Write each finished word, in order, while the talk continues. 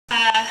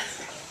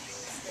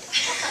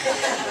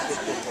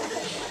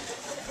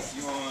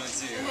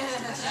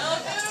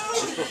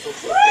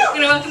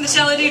welcome the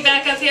cello dude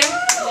back up here.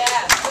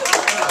 Yeah.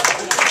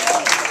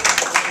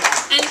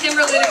 And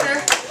Kimber Ludiker.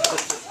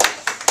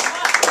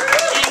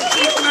 And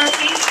Keith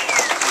Murphy.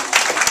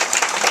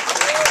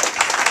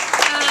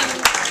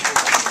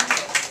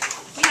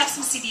 We have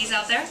some CDs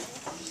out there.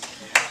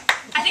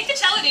 I think the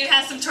cello dude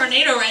has some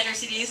Tornado Rider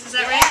CDs, is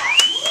that right?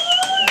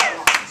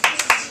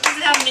 Does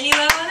it have Mini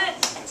Low on it?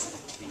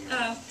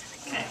 Oh,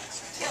 okay.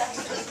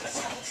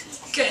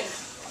 Good.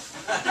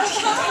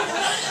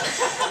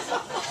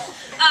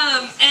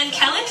 And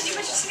Kellen, did you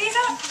put your CDs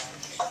out?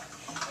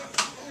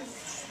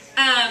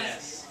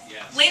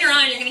 Later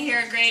on, you're going to hear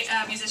a great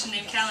musician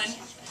named Kellen.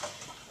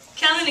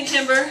 Kellen and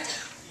Kimber,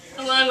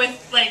 along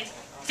with like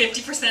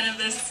 50% of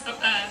this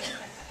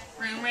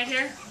room right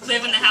here,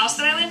 live in the house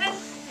that I live in.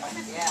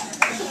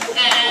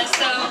 And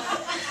so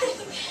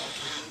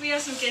we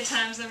have some good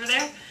times over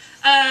there.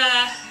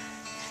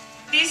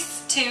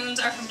 These tunes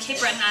are from Cape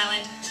Breton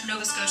Island,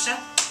 Nova Scotia.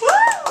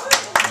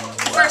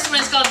 The first one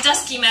is called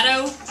Dusky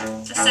Meadow.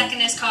 The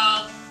second is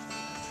called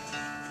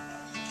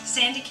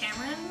Sandy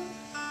Cameron.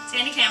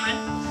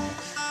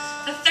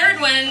 The third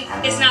one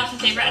is not from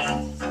Cape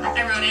Breton.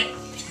 I wrote it.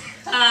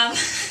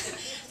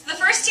 The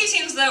first two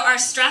tunes, though, are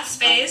Stress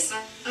Bay.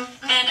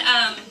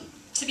 And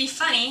to be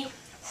funny,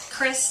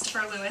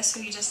 Christopher Lewis,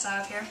 who you just saw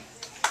up here,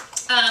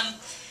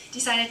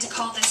 decided to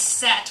call this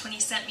set, when he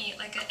sent me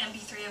like an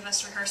MP3 of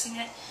us rehearsing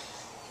it,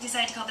 he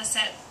decided to call this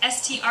set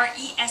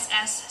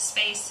STRESS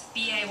space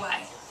BAY.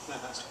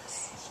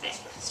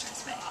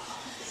 Stress Bay.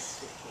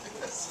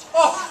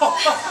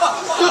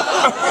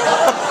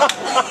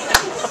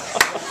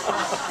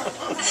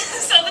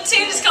 So the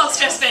tune is called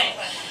Stress Bay,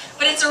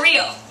 but it's a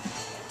reel.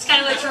 It's kind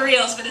of like for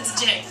reals, but it's a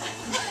jig.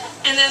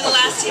 And then the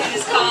last tune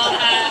is called,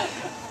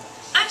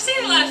 I'm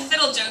saying a lot of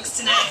fiddle jokes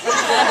tonight. We're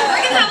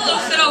going to have a little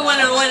fiddle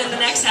 101 in the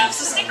next half,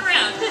 so stick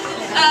around.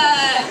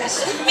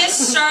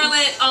 Miss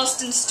Charlotte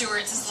Alston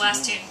Stewart's is the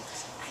last tune.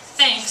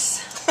 Thanks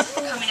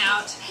for coming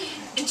out.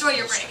 Enjoy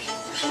your break.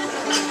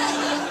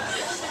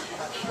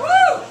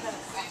 Woo!